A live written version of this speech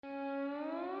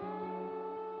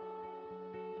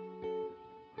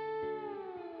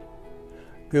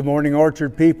Good morning,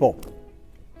 Orchard people.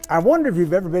 I wonder if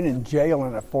you've ever been in jail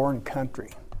in a foreign country.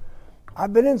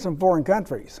 I've been in some foreign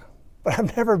countries, but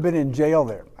I've never been in jail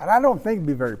there. And I don't think it'd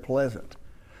be very pleasant.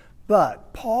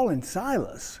 But Paul and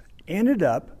Silas ended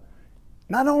up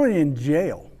not only in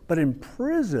jail, but in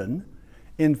prison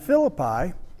in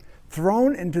Philippi,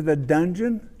 thrown into the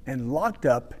dungeon and locked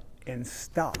up in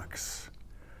stocks.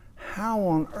 How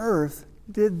on earth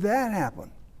did that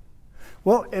happen?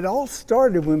 Well, it all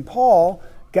started when Paul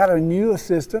got a new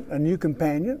assistant, a new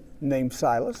companion named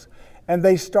Silas, and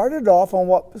they started off on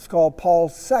what was called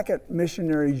Paul's second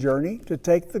missionary journey to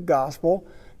take the gospel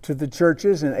to the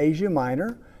churches in Asia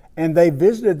Minor, and they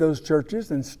visited those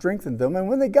churches and strengthened them. And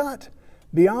when they got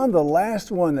beyond the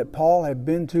last one that Paul had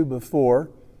been to before,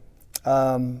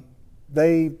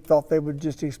 they thought they would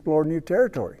just explore new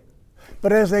territory.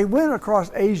 But as they went across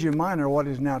Asia Minor, what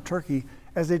is now Turkey,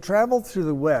 as they traveled through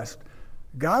the west,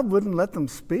 God wouldn't let them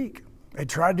speak. They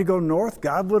tried to go north.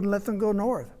 God wouldn't let them go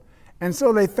north. And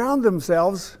so they found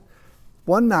themselves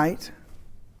one night.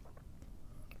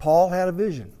 Paul had a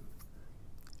vision.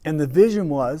 And the vision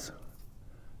was,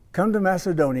 come to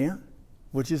Macedonia,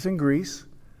 which is in Greece,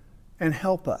 and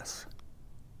help us.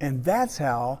 And that's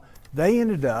how they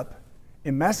ended up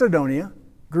in Macedonia,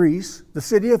 Greece, the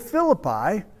city of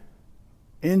Philippi,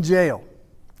 in jail.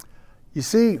 You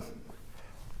see,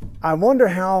 I wonder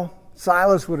how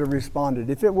Silas would have responded.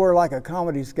 If it were like a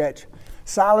comedy sketch,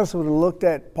 Silas would have looked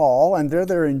at Paul, and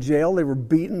they're in jail, they were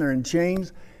beaten, they're in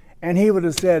chains, and he would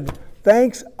have said,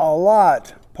 "Thanks a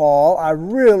lot, Paul. I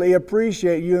really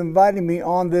appreciate you inviting me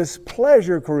on this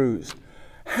pleasure cruise.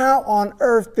 How on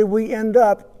earth did we end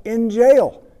up in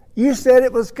jail? You said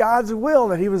it was God's will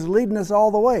that he was leading us all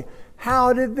the way.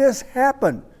 How did this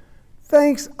happen?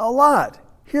 Thanks a lot.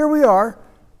 Here we are.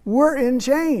 We're in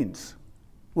chains.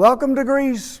 Welcome to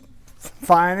Greece.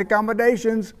 Fine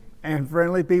accommodations and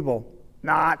friendly people."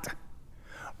 Not.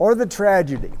 Or the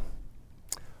tragedy.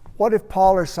 What if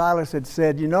Paul or Silas had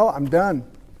said, I'm done.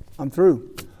 I'm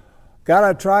through. God,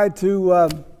 I tried to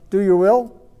do your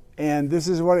will, and this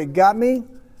is what it got me.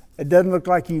 It doesn't look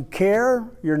like you care.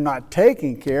 You're not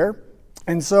taking care.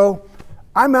 And so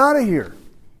I'm out of here.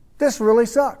 This really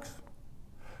sucks.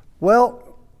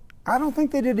 Well, I don't think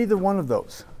they did either one of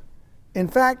those. In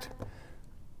fact,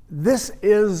 this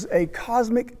is a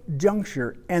cosmic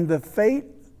juncture, and the fate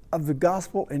of the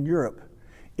gospel in Europe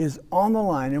is on the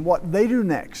line, and what they do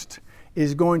next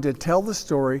is going to tell the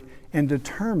story and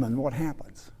determine what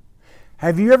happens.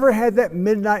 Have you ever had that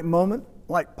midnight moment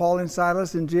like Paul and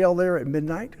Silas in jail there at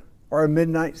midnight, or a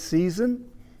midnight season?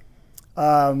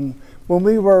 When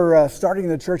we were starting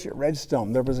the church at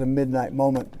Redstone, there was a midnight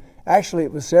moment. Actually,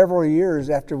 it was several years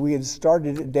after we had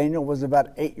started it. Daniel was about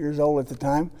 8 years old at the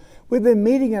time. We'd been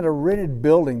meeting in a rented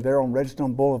building there on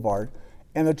Redstone Boulevard,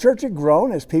 and the church had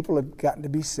grown as people had gotten to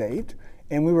be saved,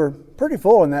 and we were pretty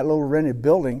full in that little rented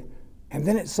building, and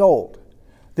then it sold.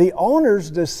 The owners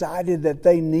decided that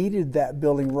they needed that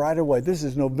building right away. This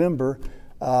is November,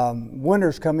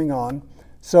 winter's coming on,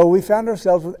 so we found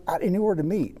ourselves without anywhere to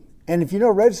meet. And if you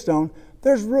know Redstone,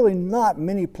 there's really not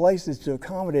many places to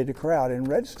accommodate a crowd in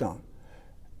Redstone,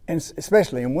 and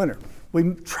especially in winter.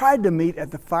 We tried to meet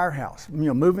at the firehouse,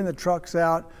 moving the trucks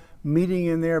out, meeting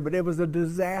in there, but it was a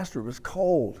disaster. It was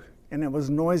cold and it was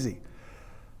noisy.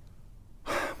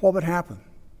 What would happen?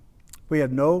 We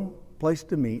had no place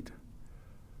to meet.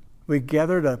 We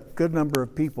gathered a good number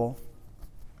of people.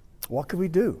 What could we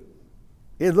do?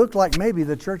 It looked like maybe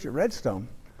the church at Redstone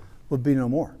would be no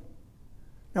more.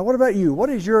 Now, what about you? What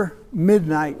is your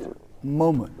midnight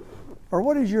moment? Or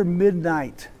what is your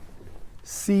midnight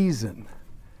season?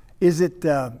 Is it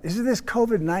this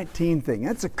COVID-19 thing?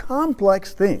 That's a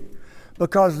complex thing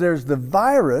because there's the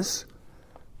virus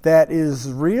that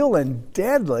is real and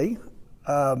deadly.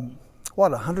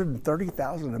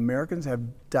 130,000 Americans have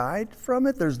died from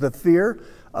it. There's the fear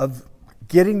of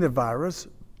getting the virus,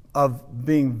 of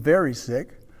being very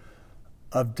sick,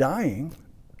 of dying.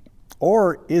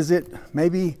 Or is it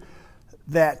maybe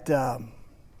that,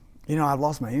 I've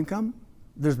lost my income?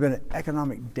 There's been an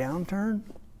economic downturn.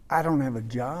 I don't have a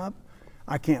job.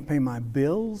 I can't pay my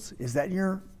bills. Is that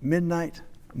your midnight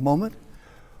moment?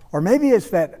 Or maybe it's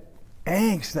that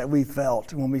angst that we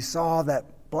felt when we saw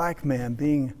that black man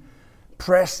being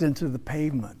pressed into the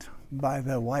pavement by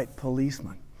the white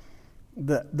policeman.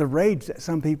 The rage that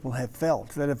some people have felt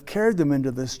that have carried them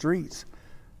into the streets.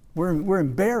 We're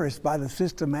embarrassed by the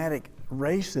systematic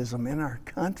racism in our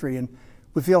country, and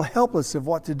we feel helpless of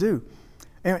what to do.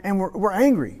 And we're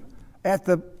angry at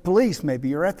the police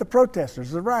maybe, or at the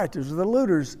protesters, the rioters, or the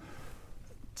looters.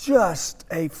 Just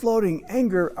a floating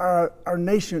anger. Our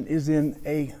nation is in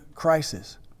a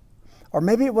crisis. Or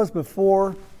maybe it was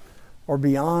before or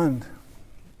beyond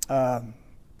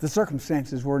the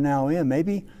circumstances we're now in.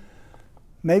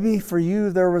 Maybe for you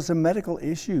there was a medical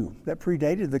issue that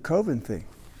predated the COVID thing.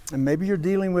 And maybe you're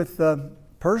dealing with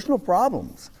personal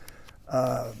problems.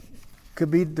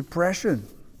 Could be depression,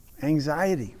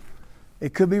 anxiety.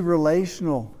 It could be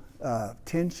relational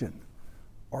tension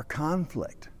or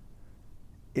conflict.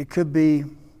 It could be,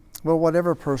 well,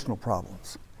 whatever personal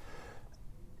problems.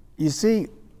 You see,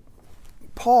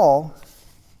 Paul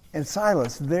and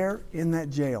Silas there in that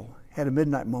jail had a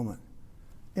midnight moment.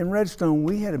 In Redstone,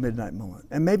 we had a midnight moment.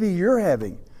 And maybe you're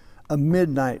having a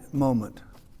midnight moment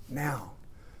now.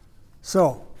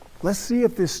 So, let's see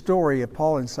if this story of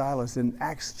Paul and Silas in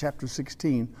Acts chapter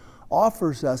 16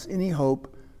 offers us any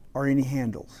hope or any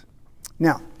handles.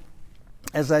 Now,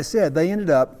 as I said, they ended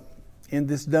up in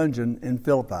this dungeon in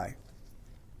Philippi.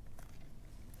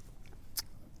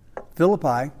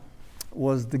 Philippi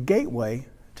was the gateway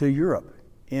to Europe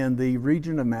in the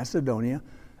region of Macedonia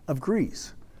of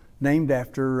Greece, named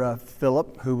after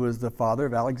Philip, who was the father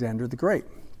of Alexander the Great.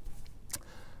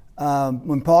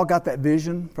 When Paul got that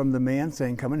vision from the man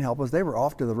saying, come and help us, they were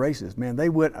off to the races. Man, they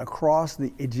went across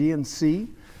the Aegean Sea,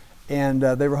 and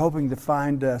they were hoping to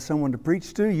find someone to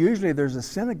preach to. Usually there's a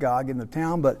synagogue in the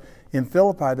town, but in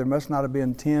Philippi there must not have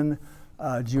been 10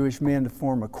 Jewish men to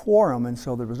form a quorum, and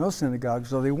so there was no synagogue.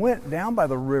 So they went down by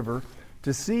the river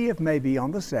to see if maybe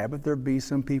on the Sabbath there'd be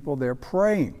some people there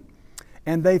praying.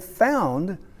 And they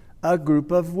found a group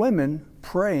of women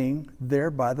praying there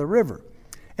by the river.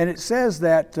 And it says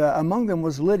that among them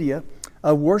was Lydia,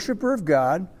 a worshiper of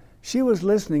God. She was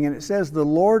listening, and it says the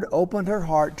Lord opened her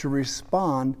heart to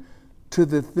respond to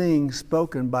the things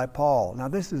spoken by Paul. Now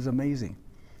this is amazing.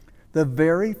 The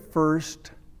very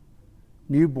first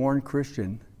newborn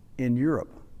Christian in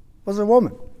Europe was a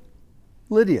woman,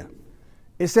 Lydia.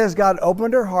 It says God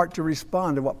opened her heart to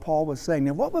respond to what Paul was saying.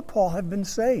 Now what would Paul have been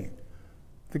saying?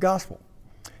 The gospel.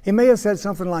 He may have said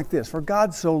something like this: for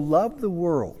God so loved the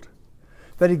world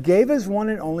that he gave his one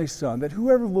and only Son, that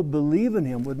whoever would believe in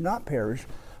him would not perish,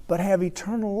 but have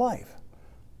eternal life.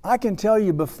 I can tell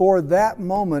you before that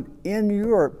moment in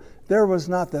Europe, there was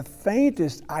not the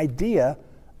faintest idea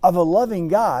of a loving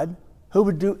God who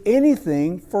would do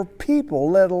anything for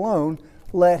people, let alone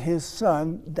let his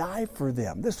Son die for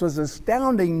them. This was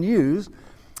astounding news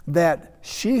that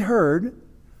she heard,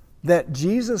 that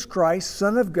Jesus Christ,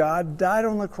 Son of God, died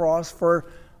on the cross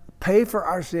pay for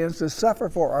our sins, to suffer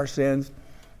for our sins,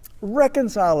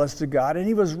 reconcile us to God, and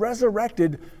he was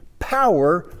resurrected,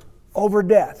 power over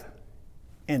death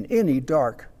and any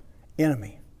dark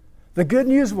enemy. The good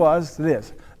news was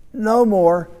this: no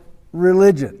more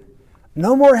religion.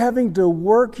 No more having to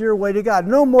work your way to God.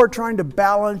 No more trying to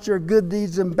balance your good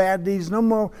deeds and bad deeds. No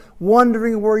more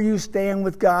wondering where you stand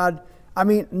with God. I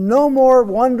mean, no more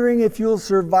wondering if you'll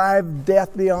survive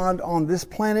death beyond on this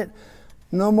planet.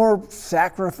 No more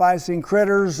sacrificing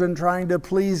critters and trying to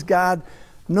please God.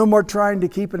 No more trying to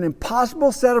keep an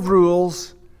impossible set of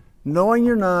rules, knowing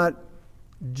you're not,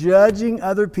 judging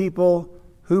other people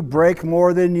who break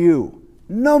more than you.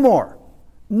 No more.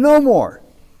 No more.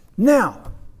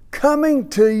 Now, coming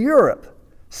to Europe,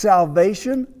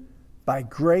 salvation by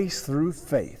grace through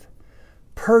faith,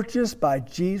 purchased by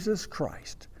Jesus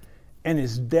Christ and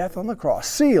his death on the cross,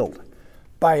 sealed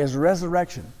by his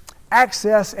resurrection,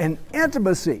 access and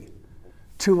intimacy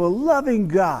to a loving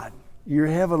God, your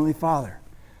heavenly Father.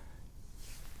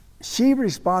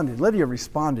 Lydia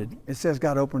responded. It says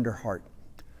God opened her heart.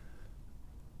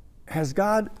 Has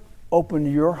God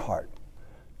opened your heart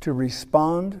to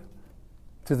respond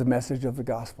to the message of the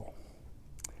gospel?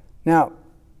 Now,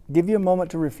 give you a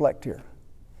moment to reflect here.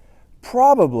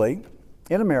 Probably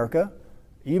in America,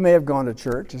 you may have gone to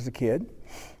church as a kid.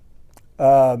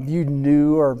 You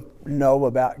knew or know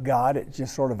about God. It's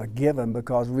just sort of a given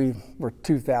because we were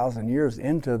 2,000 years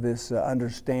into this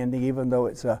understanding, even though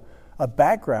it's a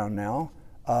background now,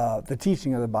 the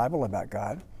teaching of the Bible about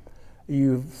God.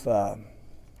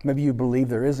 Maybe you believe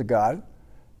there is a God.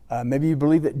 Maybe you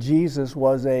believe that Jesus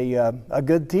was a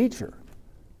good teacher.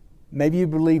 Maybe you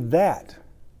believe that,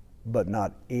 but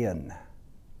not in.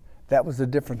 That was the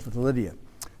difference with Lydia.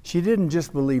 She didn't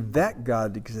just believe that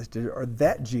God existed or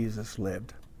that Jesus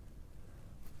lived.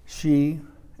 She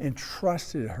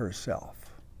entrusted herself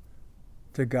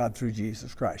to God through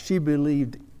Jesus Christ. She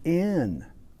believed in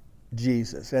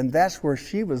Jesus, and that's where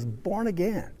she was born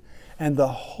again. And the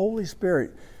Holy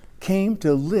Spirit came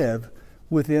to live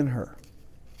within her.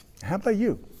 How about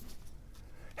you?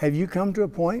 Have you come to a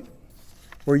point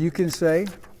where you can say,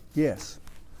 yes,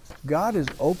 God has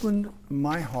opened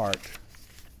my heart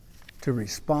to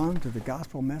respond to the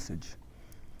gospel message,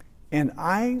 and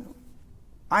I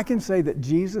I can say that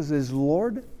Jesus is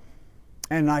Lord,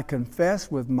 and I confess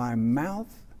with my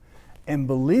mouth and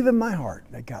believe in my heart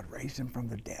that God raised him from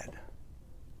the dead.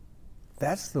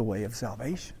 That's the way of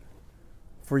salvation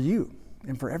for you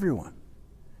and for everyone.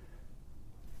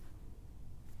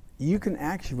 You can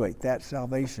actuate that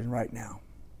salvation right now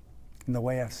in the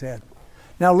way I've said.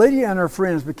 Now, Lydia and her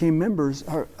friends became members,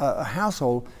 a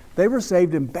household. They were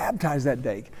saved and baptized that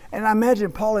day. And I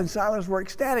imagine Paul and Silas were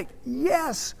ecstatic.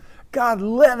 Yes, God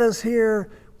led us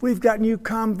here. We've got new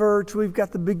converts. We've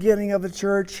got the beginning of a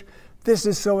church. This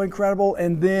is so incredible.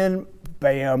 And then,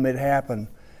 bam, it happened.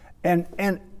 And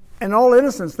in all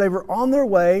innocence, they were on their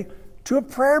way to a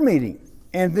prayer meeting.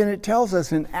 And then it tells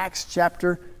us in Acts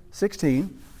chapter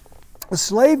 16, a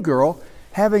slave girl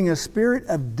having a spirit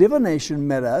of divination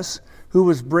met us, who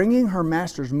was bringing her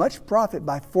masters much profit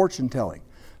by fortune telling.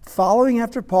 Following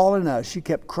after Paul and us, she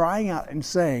kept crying out and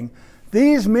saying,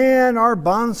 "These men are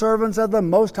bondservants of the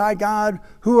Most High God,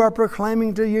 who are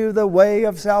proclaiming to you the way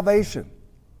of salvation."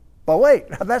 But wait,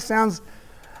 that sounds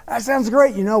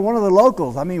great. You know, one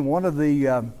of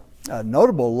the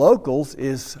notable locals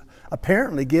is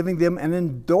apparently giving them an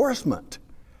endorsement.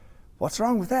 What's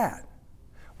wrong with that?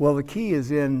 Well, the key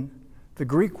is in the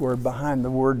Greek word behind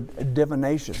the word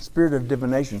divination, spirit of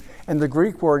divination. And the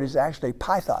Greek word is actually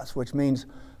pythos, which means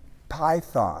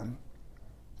python.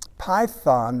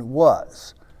 Python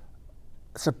was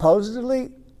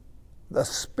supposedly the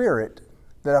spirit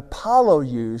that Apollo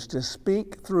used to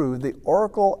speak through the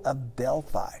oracle of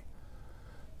Delphi.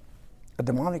 A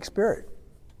demonic spirit.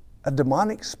 A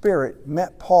demonic spirit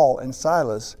met Paul and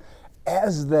Silas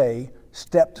as they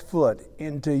stepped foot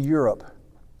into Europe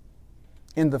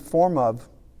in the form of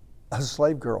a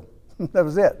slave girl. That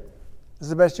was it. That's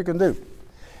the best you can do.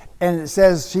 And it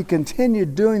says she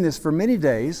continued doing this for many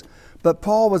days, but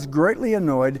Paul was greatly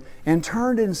annoyed and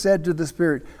turned and said to the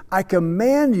spirit, "I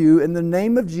command you in the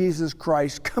name of Jesus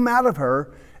Christ, come out of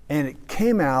her." And it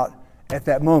came out at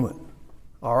that moment.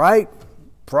 All right?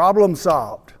 Problem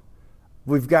solved.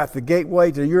 We've got the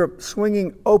gateway to Europe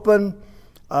swinging open.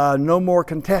 No more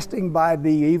contesting by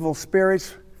the evil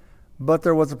spirits, but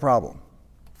there was a problem.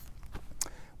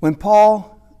 When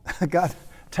Paul got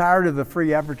tired of the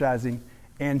free advertising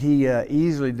and he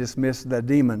easily dismissed the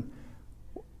demon,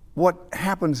 what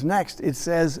happens next? It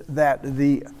says that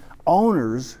the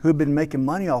owners who'd been making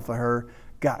money off of her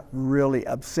got really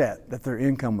upset that their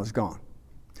income was gone.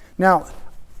 Now,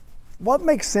 what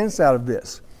makes sense out of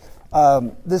this?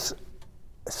 This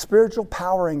spiritual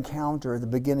power encounter at the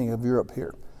beginning of Europe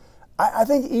here. I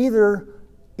think either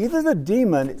the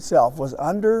demon itself was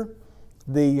under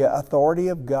the authority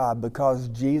of God because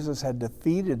Jesus had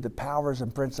defeated the powers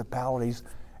and principalities,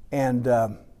 and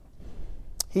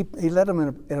he led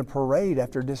them in a parade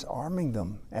after disarming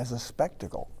them as a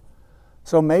spectacle.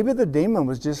 So maybe the demon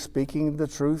was just speaking the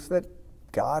truth that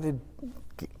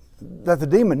that the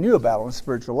demon knew about on a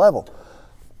spiritual level.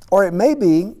 Or it may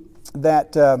be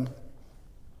that the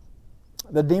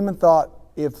demon thought,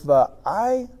 if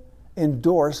I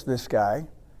endorse this guy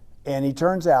and he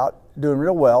turns out doing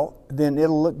real well, then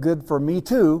it'll look good for me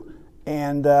too,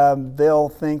 and they'll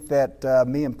think that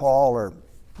me and Paul are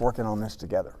working on this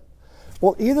together.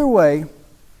 Well, either way,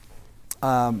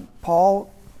 Paul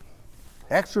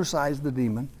exorcised the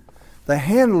demon. The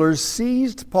handlers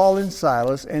seized Paul and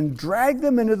Silas and dragged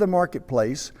them into the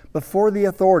marketplace before the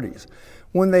authorities.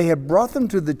 When they had brought them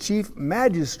to the chief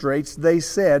magistrates, they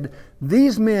said,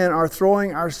 "These men are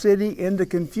throwing our city into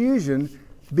confusion,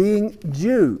 being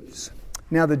Jews."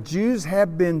 Now, the Jews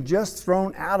have been just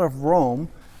thrown out of Rome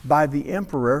by the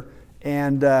emperor,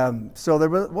 and so there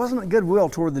wasn't a goodwill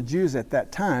toward the Jews at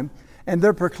that time. And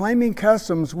they're proclaiming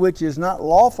customs which is not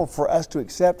lawful for us to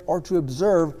accept or to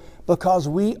observe, because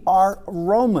we are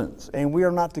Romans, and we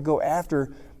are not to go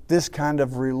after this kind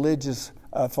of religious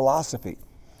philosophy.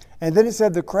 And then it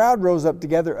said the crowd rose up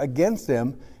together against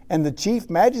them, and the chief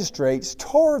magistrates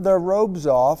tore the robes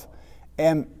off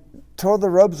them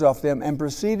and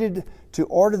proceeded to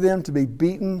order them to be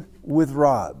beaten with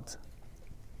rods.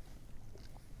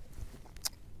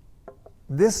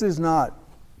 This is no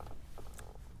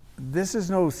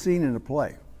scene in a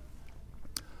play.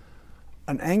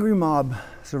 An angry mob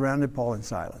surrounded Paul and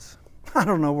Silas. I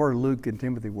don't know where Luke and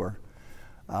Timothy were,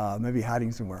 maybe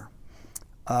hiding somewhere.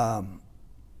 And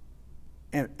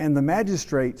the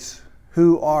magistrates,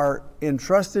 who are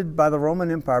entrusted by the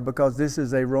Roman Empire, because this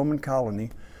is a Roman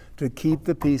colony, to keep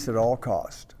the peace at all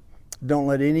cost. Don't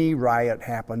let any riot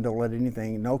happen. Don't let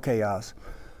anything, no chaos.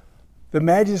 The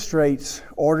magistrates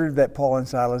ordered that Paul and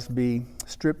Silas be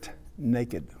stripped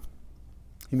naked.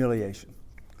 Humiliation.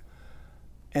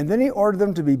 And then he ordered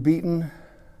them to be beaten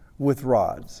with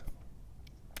rods.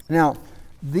 Now,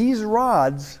 these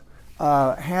rods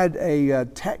had a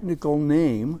technical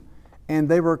name, and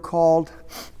they were called,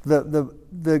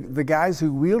 the guys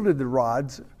who wielded the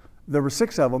rods, there were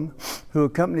 6 of them who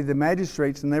accompanied the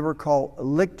magistrates, and they were called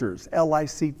lictors,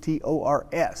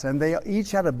 Lictors. And they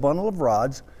each had a bundle of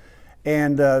rods,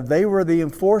 and they were the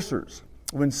enforcers.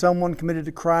 When someone committed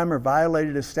a crime or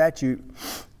violated a statute,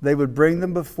 they would bring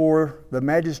them before the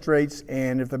magistrates,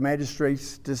 and if the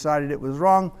magistrates decided it was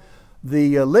wrong,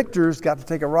 the lictors got to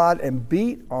take a rod and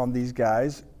beat on these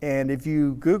guys. And if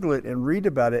you Google it and read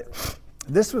about it,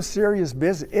 this was serious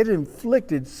business. It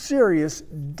inflicted serious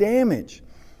damage.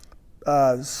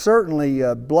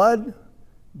 Certainly blood,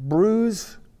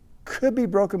 bruise, could be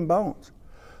broken bones.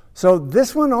 So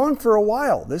this went on for a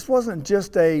while. This wasn't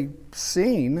just a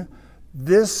scene.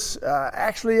 This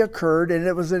actually occurred, and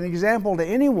it was an example to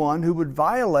anyone who would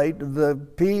violate the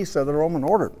peace of the Roman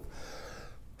order.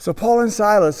 So Paul and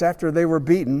Silas, after they were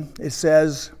beaten, it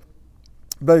says,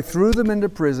 they threw them into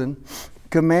prison,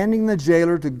 commanding the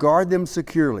jailer to guard them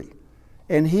securely.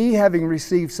 And he, having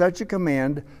received such a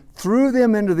command, threw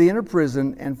them into the inner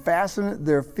prison and fastened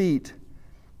their feet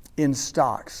in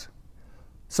stocks.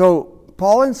 So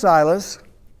Paul and Silas,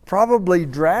 probably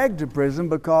dragged to prison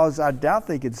because I doubt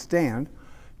they could stand,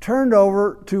 turned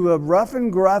over to a rough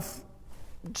and gruff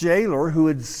jailer who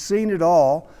had seen it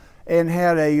all and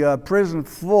had a prison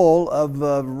full of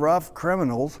rough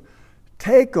criminals,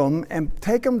 take them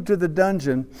to the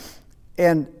dungeon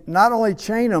and not only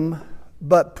chain them,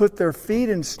 but put their feet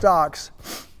in stocks,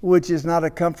 which is not a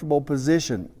comfortable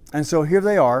position. And so here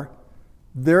they are.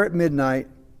 They're at midnight.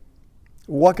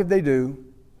 What could they do?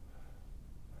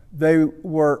 They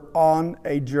were on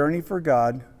a journey for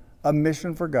God, a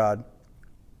mission for God,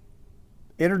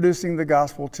 introducing the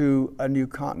gospel to a new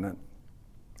continent.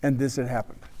 And this had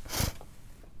happened.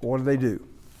 What do they do?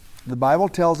 The Bible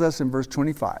tells us in verse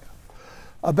 25,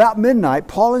 about midnight,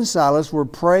 Paul and Silas were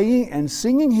praying and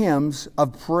singing hymns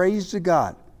of praise to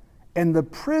God, and the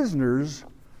prisoners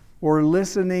were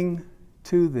listening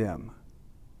to them.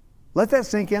 Let that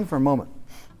sink in for a moment.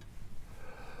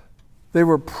 They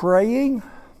were praying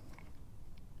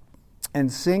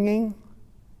and singing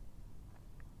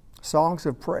songs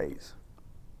of praise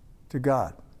to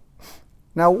God.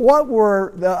 Now, what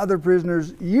were the other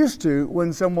prisoners used to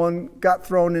when someone got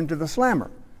thrown into the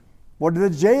slammer? What did the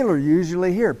jailer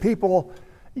usually hear? People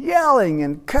yelling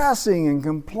and cussing and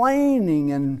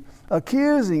complaining and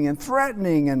accusing and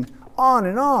threatening and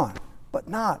on, but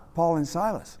not Paul and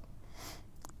Silas.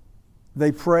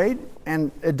 They prayed,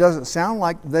 and it doesn't sound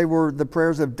like they were the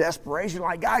prayers of desperation,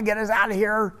 like, God, get us out of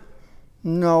here.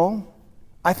 No.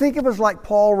 I think it was like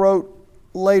Paul wrote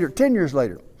later, 10 years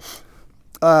later,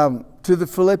 to the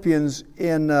Philippians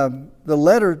in the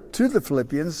letter to the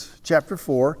Philippians, chapter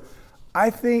 4. I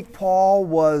think Paul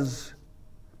was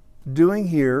doing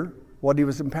here what he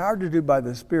was empowered to do by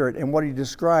the Spirit and what he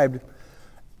described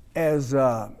as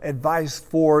advice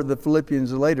for the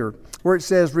Philippians later, where it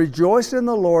says, rejoice in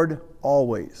the Lord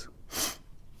always.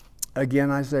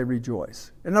 Again, I say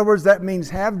rejoice. In other words, that means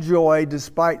have joy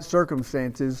despite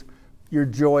circumstances. Your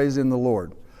joy is in the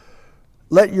Lord.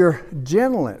 Let your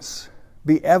gentleness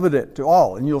be evident to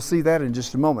all. And you'll see that in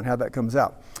just a moment, how that comes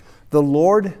out. The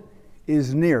Lord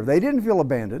is near. They didn't feel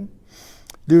abandoned.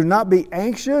 Do not be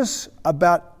anxious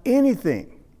about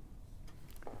anything.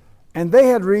 And they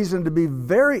had reason to be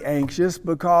very anxious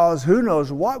because who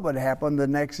knows what would happen the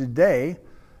next day.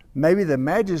 Maybe the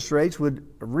magistrates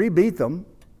would rebeat them.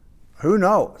 Who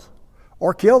knows?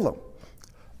 Or kill them.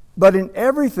 But in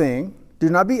everything, do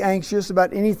not be anxious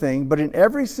about anything, but in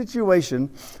every situation,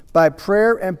 by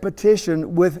prayer and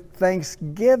petition with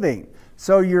thanksgiving.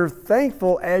 So you're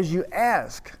thankful as you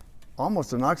ask.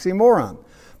 Almost an oxymoron.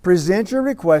 Present your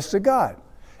requests to God.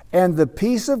 And the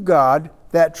peace of God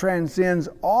that transcends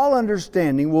all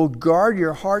understanding will guard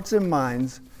your hearts and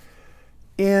minds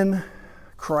in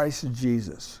Christ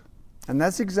Jesus. And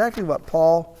that's exactly what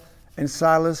Paul and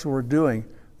Silas were doing.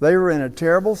 They were in a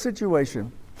terrible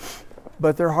situation,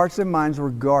 but their hearts and minds were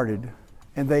guarded,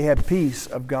 and they had peace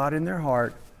of God in their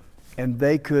heart, and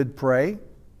they could pray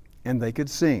and they could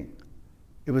sing.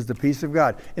 It was the peace of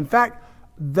God. In fact,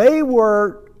 they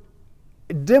were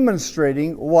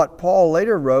demonstrating what Paul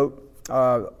later wrote,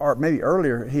 or maybe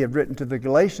earlier he had written to the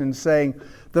Galatians, saying,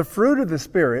 the fruit of the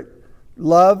Spirit,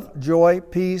 love, joy,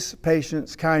 peace,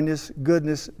 patience, kindness,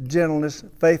 goodness, gentleness,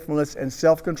 faithfulness, and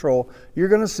self-control. You're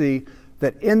going to see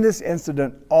that in this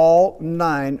incident, all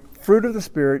 9 fruit of the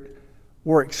Spirit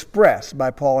were expressed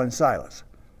by Paul and Silas.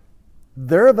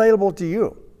 They're available to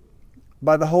you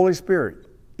by the Holy Spirit.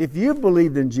 If you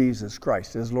believed in Jesus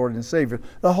Christ as Lord and Savior,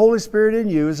 the Holy Spirit in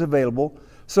you is available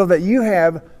so that you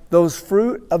have those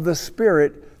fruit of the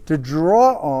Spirit to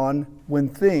draw on when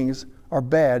things are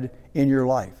bad in your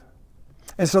life.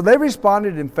 And so they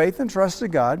responded in faith and trust to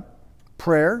God,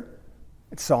 prayer,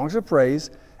 songs of praise.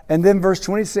 And then verse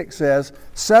 26 says,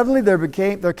 suddenly there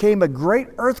came a great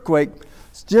earthquake,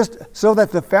 just so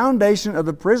that the foundation of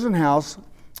the prison house,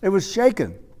 it was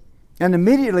shaken. And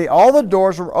immediately all the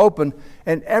doors were open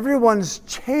and everyone's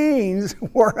chains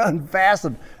were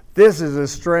unfastened. This is a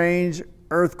strange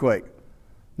earthquake.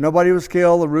 Nobody was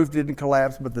killed, the roof didn't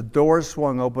collapse, but the doors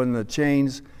swung open and the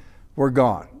chains were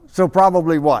gone. So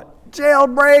probably what?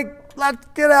 Jailbreak, let's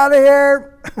get out of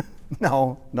here.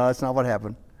 No, that's not what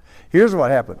happened. Here's what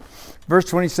happened. Verse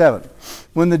 27.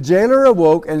 When the jailer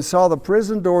awoke and saw the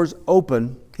prison doors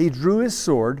open, he drew his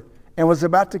sword and was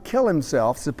about to kill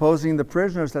himself, supposing the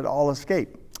prisoners had all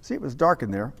escaped. See, it was dark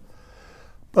in there.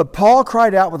 But Paul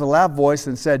cried out with a loud voice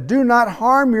and said, do not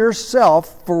harm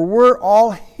yourself, for we're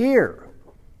all here.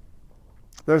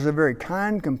 There's a very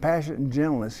kind, compassionate, and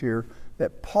gentleness here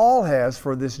that Paul has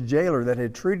for this jailer that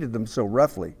had treated them so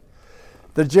roughly.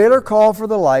 The jailer called for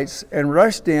the lights and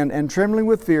rushed in, and trembling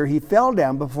with fear, he fell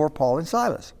down before Paul and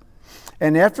Silas.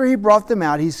 And after he brought them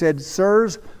out, he said,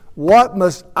 sirs, what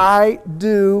must I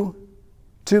do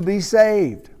to be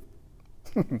saved?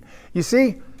 You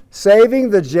see,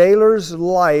 saving the jailer's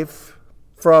life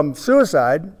from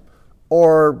suicide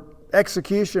or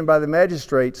execution by the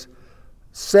magistrates,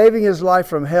 saving his life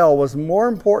from hell was more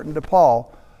important to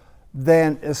Paul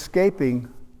than escaping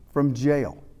from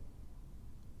jail.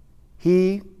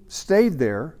 He stayed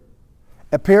there.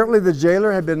 Apparently the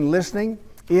jailer had been listening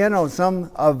in on some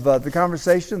of the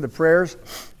conversation, the prayers,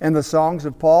 and the songs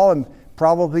of Paul, and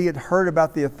probably had heard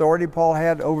about the authority Paul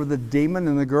had over the demon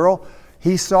and the girl.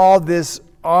 He saw this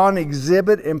on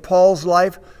exhibit in Paul's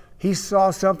life. He saw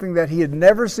something that he had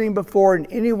never seen before in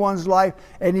anyone's life,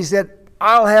 and he said,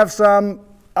 I'll have some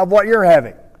of what you're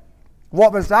having.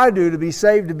 What must I do to be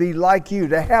saved, to be like you,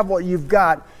 to have what you've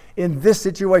got in this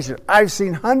situation? I've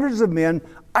seen hundreds of men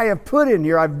I have put in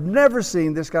here. I've never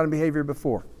seen this kind of behavior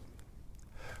before.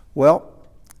 Well,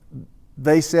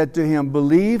 they said to him,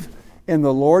 believe in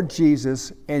the Lord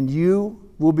Jesus and you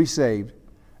will be saved,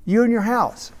 you and your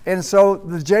house. And so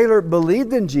the jailer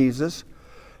believed in Jesus,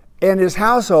 and his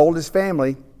household, his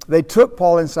family, they took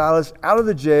Paul and Silas out of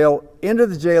the jail into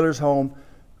the jailer's home,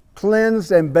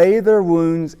 cleansed and bathed their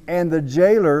wounds, and the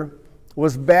jailer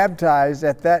was baptized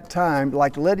at that time,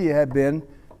 like Lydia had been,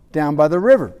 down by the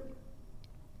river.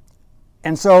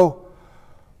 And so,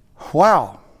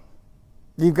 wow,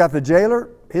 you've got the jailer,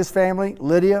 his family,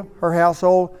 Lydia, her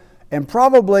household, and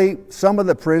probably some of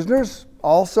the prisoners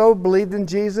also believed in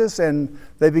Jesus, and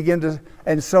they began to,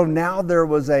 and so now there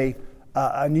was a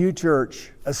new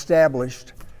church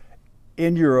established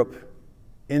in Europe,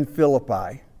 in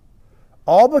Philippi,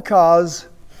 all because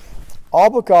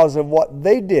of what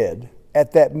they did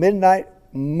at that midnight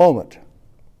moment,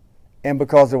 and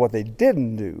because of what they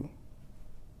didn't do,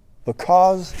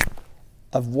 because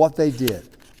of what they did.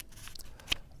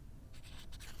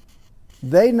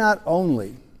 They not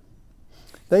only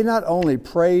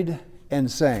prayed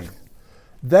and sang,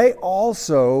 they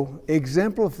also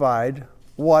exemplified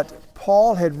what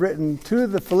Paul had written to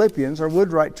the Philippians, or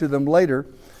would write to them later,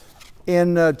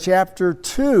 in chapter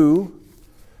 2,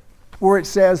 where it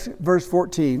says, verse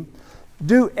 14,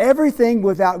 do everything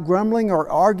without grumbling or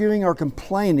arguing or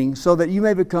complaining, so that you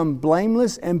may become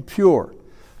blameless and pure,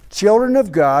 children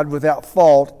of God without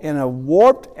fault in a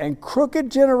warped and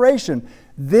crooked generation.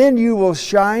 Then you will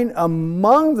shine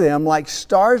among them like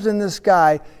stars in the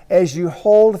sky as you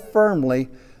hold firmly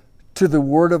to the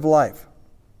word of life.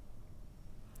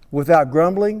 Without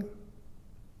grumbling,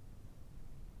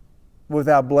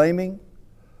 without blaming,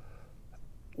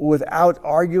 without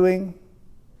arguing.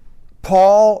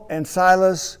 Paul and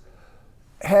Silas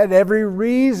had every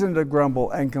reason to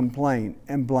grumble and complain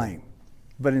and blame,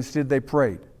 but instead they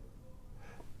prayed.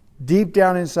 Deep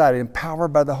down inside,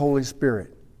 empowered by the Holy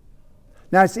Spirit.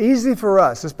 Now it's easy for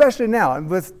us, especially now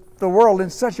with the world in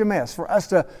such a mess, for us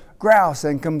to grouse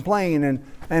and complain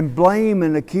and blame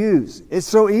and accuse. It's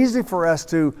so easy for us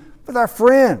to, with our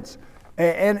friends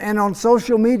and on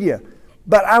social media.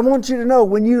 But I want you to know,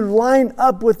 when you line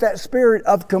up with that spirit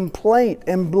of complaint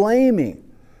and blaming,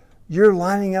 you're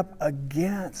lining up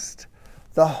against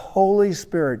the Holy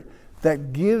Spirit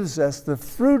that gives us the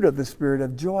fruit of the Spirit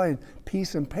of joy and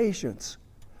peace and patience.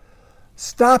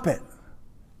 Stop it.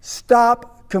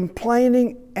 Stop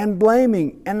complaining and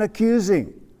blaming and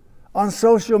accusing on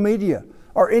social media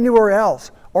or anywhere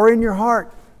else or in your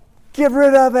heart. Get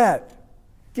rid of that.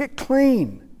 Get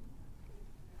clean.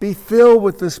 Be filled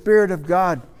with the Spirit of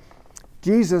God.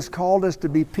 Jesus called us to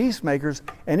be peacemakers,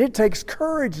 and it takes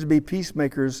courage to be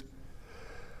peacemakers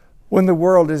when the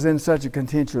world is in such a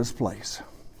contentious place.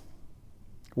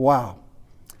 Wow.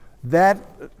 The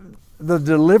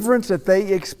deliverance that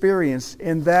they experienced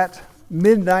in that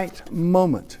midnight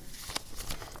moment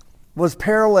was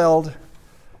paralleled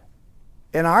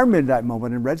in our midnight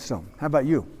moment in Redstone. How about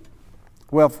you?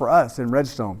 Well, for us in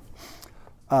Redstone,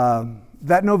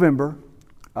 that November,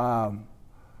 when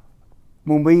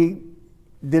we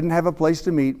didn't have a place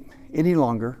to meet any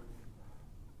longer,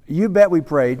 you bet we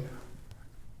prayed,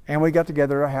 and we got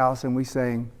together at a house and we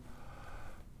sang,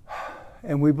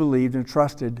 and we believed and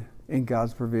trusted in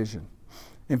God's provision.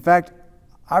 In fact,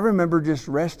 I remember just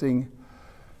resting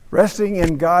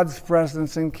in God's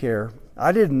presence and care.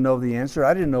 I didn't know the answer.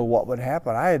 I didn't know what would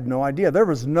happen. I had no idea. There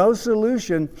was no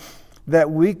solution that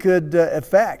we could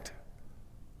effect.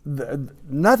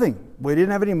 Nothing. We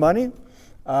didn't have any money,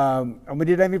 and we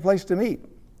didn't have any place to meet.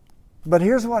 But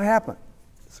here's what happened.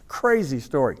 It's a crazy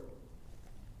story.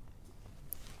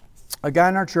 A guy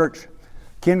in our church,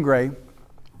 Ken Gray,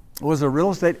 was a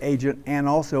real estate agent and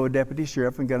also a deputy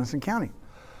sheriff in Gunnison County.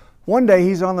 One day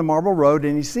he's on the Marble Road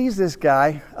and he sees this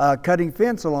guy cutting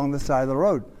fence along the side of the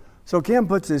road. So Ken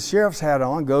puts his sheriff's hat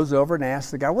on, goes over and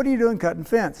asks the guy, "What are you doing cutting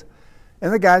fence?"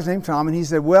 And the guy's named Tom, and he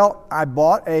said, "Well, I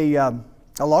bought a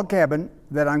log cabin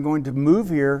that I'm going to move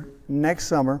here next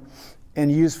summer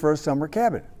and use for a summer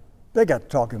cabin." They got to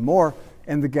talking more,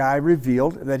 and the guy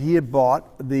revealed that he had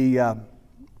bought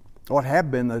what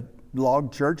had been the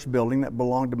log church building that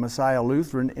belonged to Messiah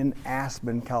Lutheran in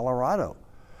Aspen, Colorado.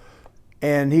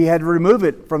 And he had to remove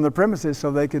it from the premises so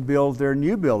they could build their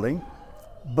new building,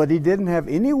 but he didn't have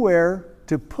anywhere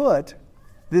to put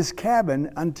this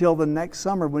cabin until the next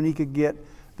summer when he could get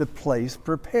the place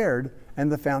prepared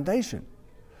and the foundation.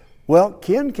 Well,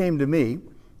 Ken came to me,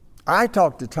 I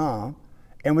talked to Tom,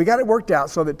 and we got it worked out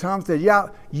so that Tom said, "Yeah,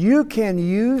 you can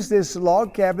use this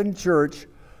log cabin church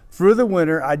through the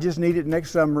winter. I just need it next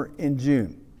summer in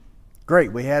June."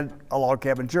 Great, we had a log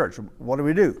cabin church. What do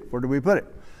we do? Where do we put it?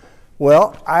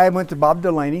 Well, I went to Bob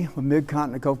Delaney with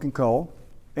Mid-Continent Coke and Coal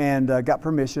and got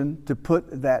permission to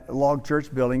put that log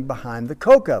church building behind the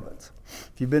coke ovens.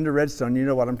 If you've been to Redstone, you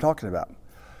know what I'm talking about.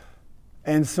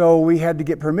 And so we had to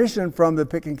get permission from the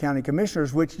Pitkin County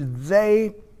Commissioners, which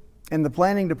they and the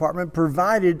planning department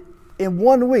provided in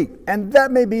 1 week. And that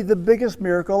may be the biggest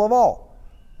miracle of all.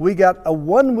 We got a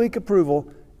 1-week approval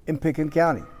in Pitkin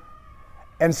County.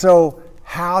 And so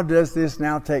how does this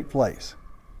now take place?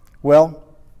 Well,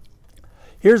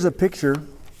 here's a picture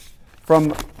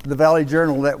from the Valley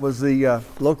Journal that was the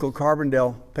local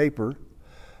Carbondale paper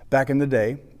back in the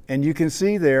day. And you can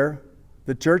see there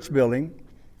the church building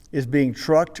is being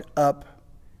trucked up,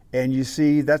 and you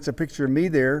see that's a picture of me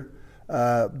there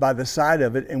by the side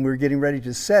of it, and we're getting ready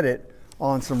to set it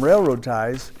on some railroad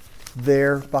ties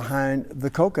there behind the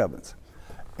coke ovens.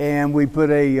 And we put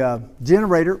a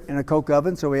generator in a coke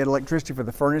oven, so we had electricity for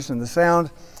the furnace and the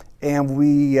sound, and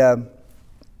we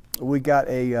got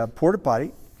a porta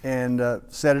potty and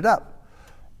set it up.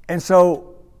 And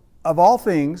so, of all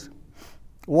things,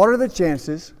 what are the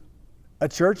chances a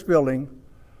church building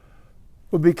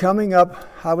would be coming up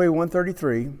Highway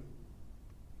 133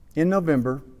 in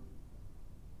November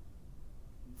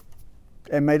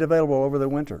and made available over the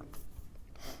winter?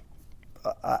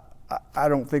 I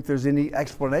don't think there's any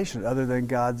explanation other than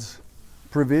God's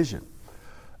provision.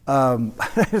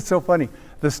 It's so funny.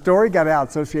 The story got out,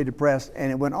 Associated Press,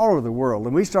 and it went all over the world.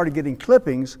 And we started getting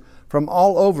clippings from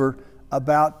all over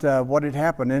about what had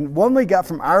happened. And one we got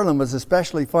from Ireland was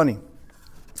especially funny.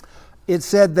 It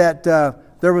said that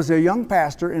there was a young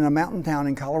pastor in a mountain town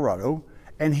in Colorado,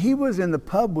 and he was in the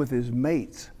pub with his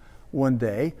mates one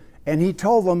day, and he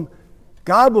told them,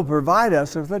 "God will provide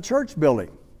us with a church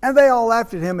building." And they all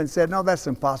laughed at him and said, "No, that's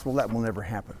impossible. That will never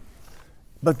happen."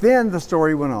 But then the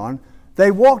story went on.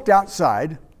 They walked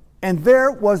outside, and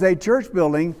there was a church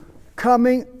building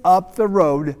coming up the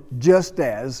road just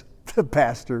as the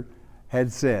pastor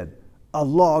had said. A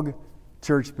log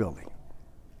church building.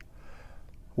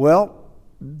 Well,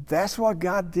 that's what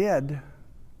God did.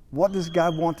 What does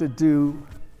God want to do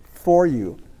for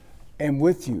you and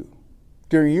with you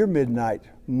during your midnight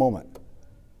moment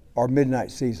or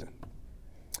midnight season?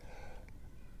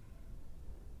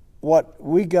 What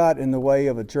we got in the way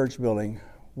of a church building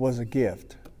was a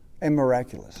gift, and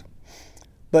miraculous.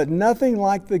 But nothing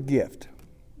like the gift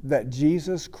that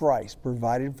Jesus Christ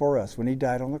provided for us when he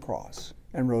died on the cross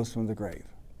and rose from the grave.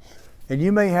 And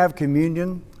you may have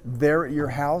communion there at your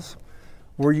house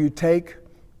where you take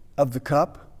of the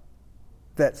cup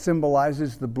that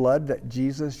symbolizes the blood that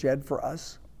Jesus shed for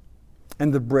us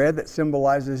and the bread that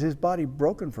symbolizes his body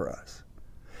broken for us.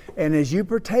 And as you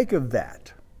partake of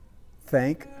that,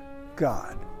 thank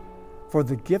God for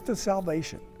the gift of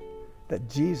salvation that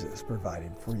Jesus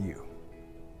provided for you.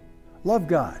 Love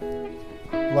God.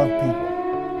 Love people.